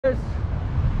This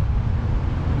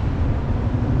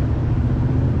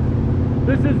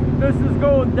is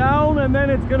going down, and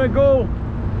then it's gonna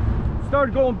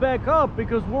start going back up,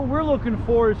 because what we're looking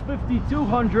for is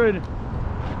 5200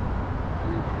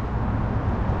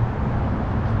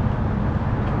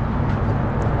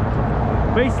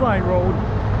 baseline road.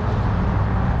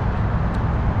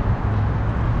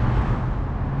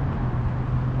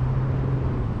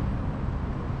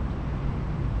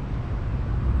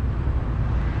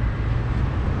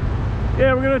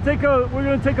 Yeah, we're gonna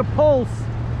take a pulse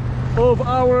of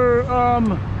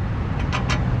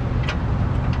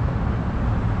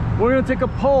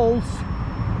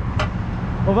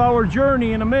our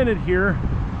journey in a minute here.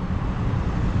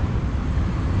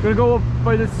 Gonna go up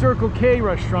by the Circle K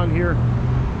restaurant here,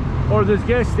 or this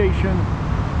gas station.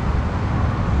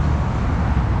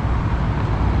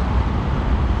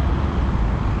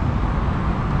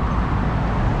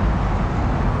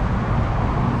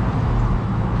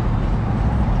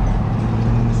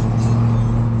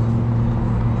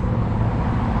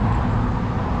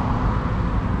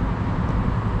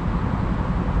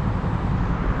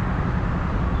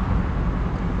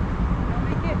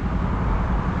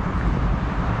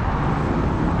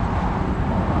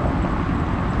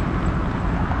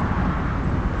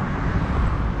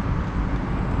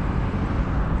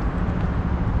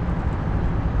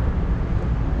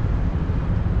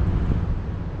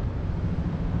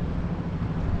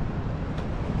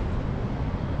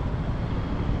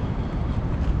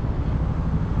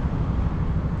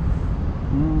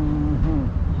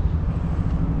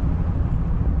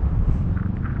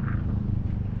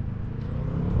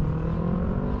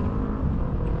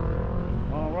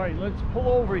 Let's pull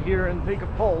over here and take a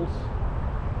pulse.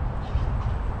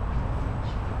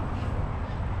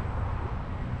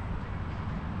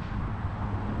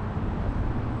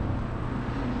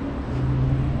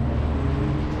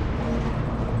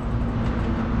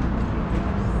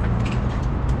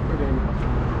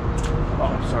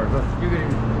 Oh, sorry, but you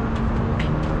can.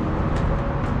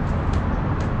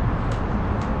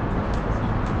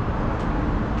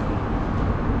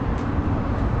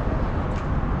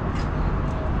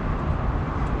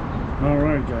 All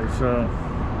right, guys.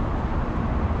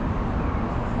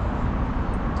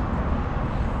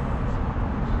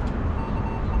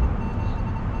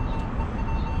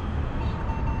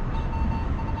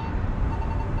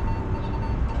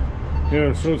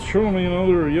 Yeah, so it's showing me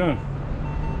another, yeah.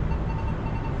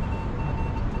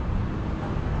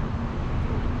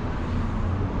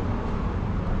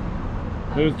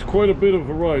 It's quite a bit of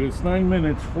a ride. It's 9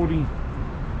 minutes,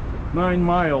 49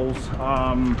 miles.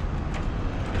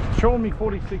 Showing me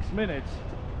 46 minutes,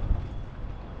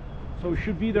 so we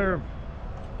should be there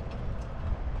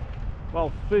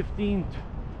well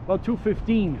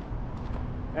 2:15,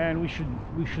 and we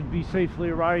should be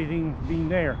safely arriving, being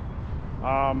there.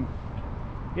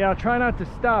 Yeah, I'll try not to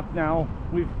stop now.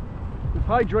 We've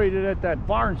hydrated at that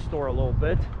barn store a little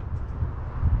bit.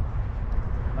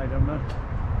 I don't know.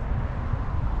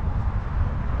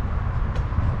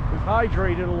 We've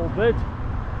hydrated a little bit.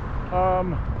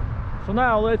 So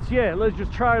now let's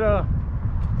just try to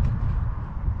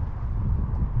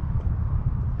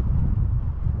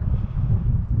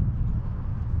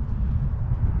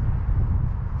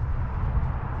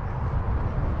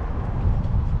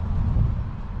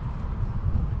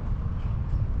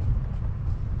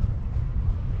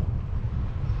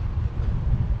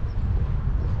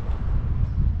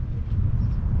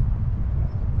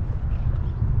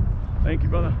thank you,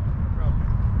 brother.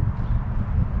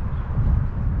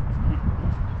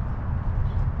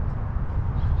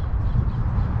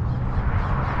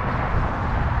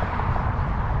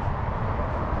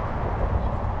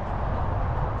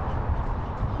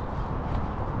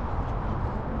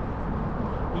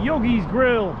 Yogi's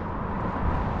Grill,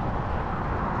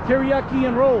 teriyaki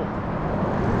and roll.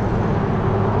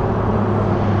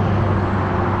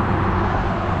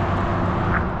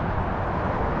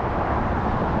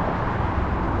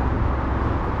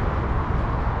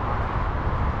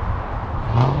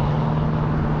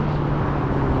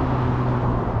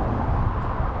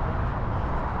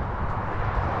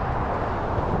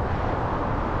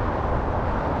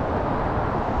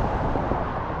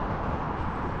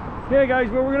 Yeah,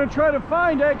 guys, what we're gonna try to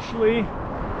find, actually,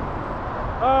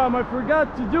 I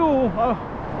forgot to do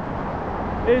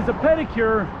is a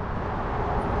pedicure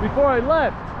before I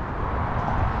left.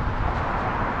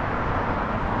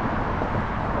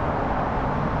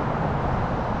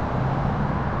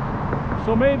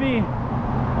 So maybe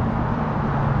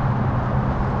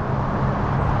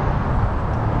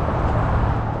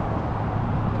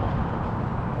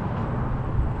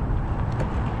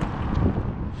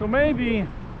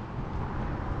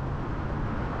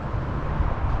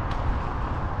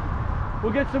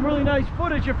we'll get some really nice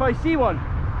footage if I see one.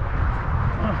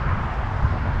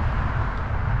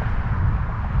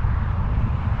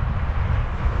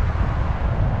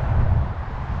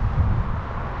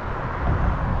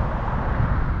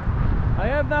 I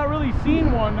have not really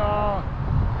seen one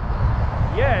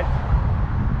yet.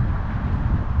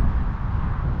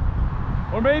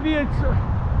 Or maybe it's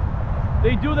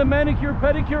they do the manicure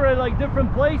pedicure at like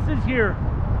different places here,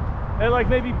 at like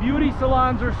maybe beauty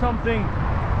salons or something,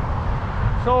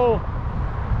 so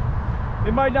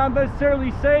it might not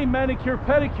necessarily say manicure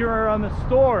pedicure on the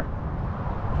store,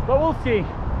 but we'll see.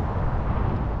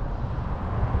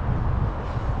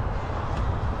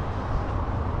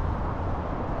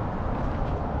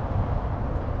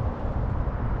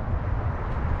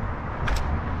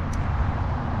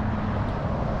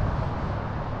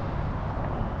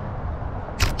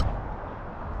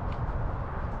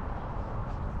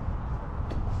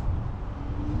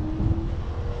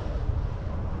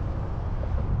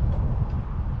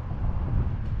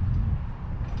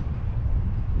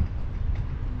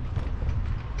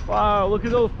 Wow, look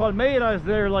at those palmeiras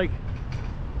there, like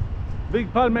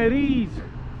big palmeries,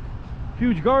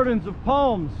 huge gardens of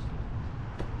palms.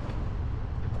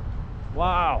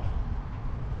 Wow.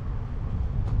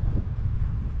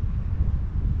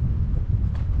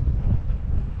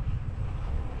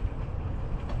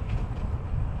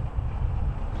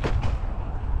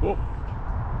 Oh.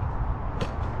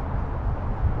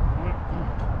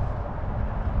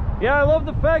 Yeah, I love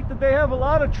the fact that they have a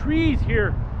lot of trees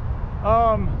here.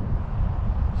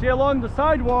 See, along the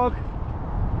sidewalk,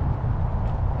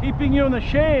 keeping you in the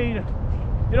shade,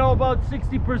 you know, about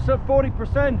 60%,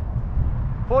 40%,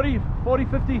 40,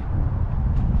 50,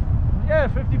 yeah,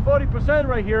 50, 40%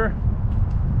 right here.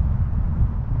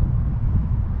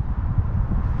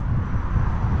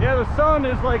 Yeah, the sun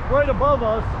is like right above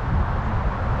us.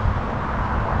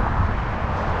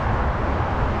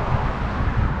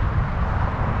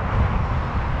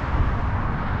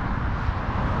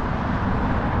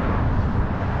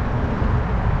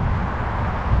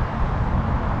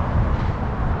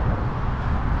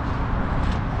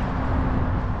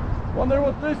 Wonder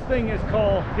what this thing is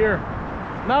called here.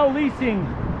 Now leasing,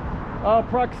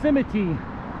 proximity,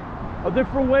 a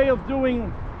different way of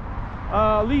doing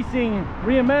leasing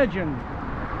reimagined.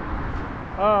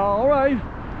 All right.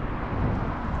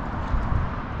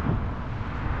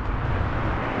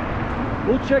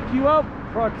 We'll check you out,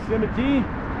 proximity.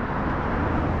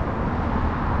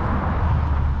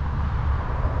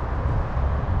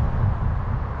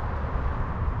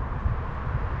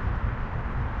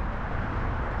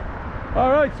 All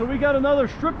right, so we got another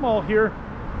strip mall here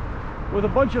with a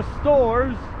bunch of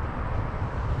stores.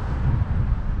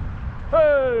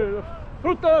 Hey,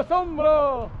 Disfruta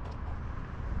Sombra.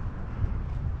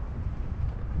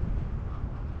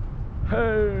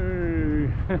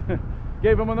 Hey,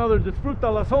 gave him another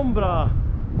Disfruta la Sombra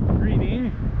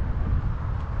greeting.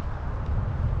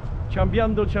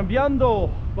 Chambeando,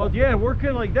 chambeando. But yeah,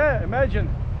 working like that. Imagine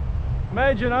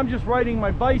I'm just riding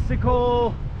my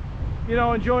bicycle, you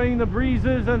know, enjoying the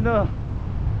breezes and the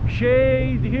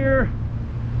shade here,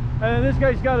 and this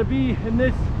guy's got to be in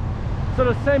this sort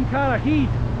of same kind of heat.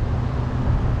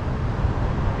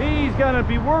 He's gonna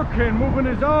be working, moving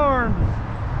his arms,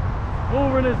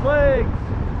 moving his legs.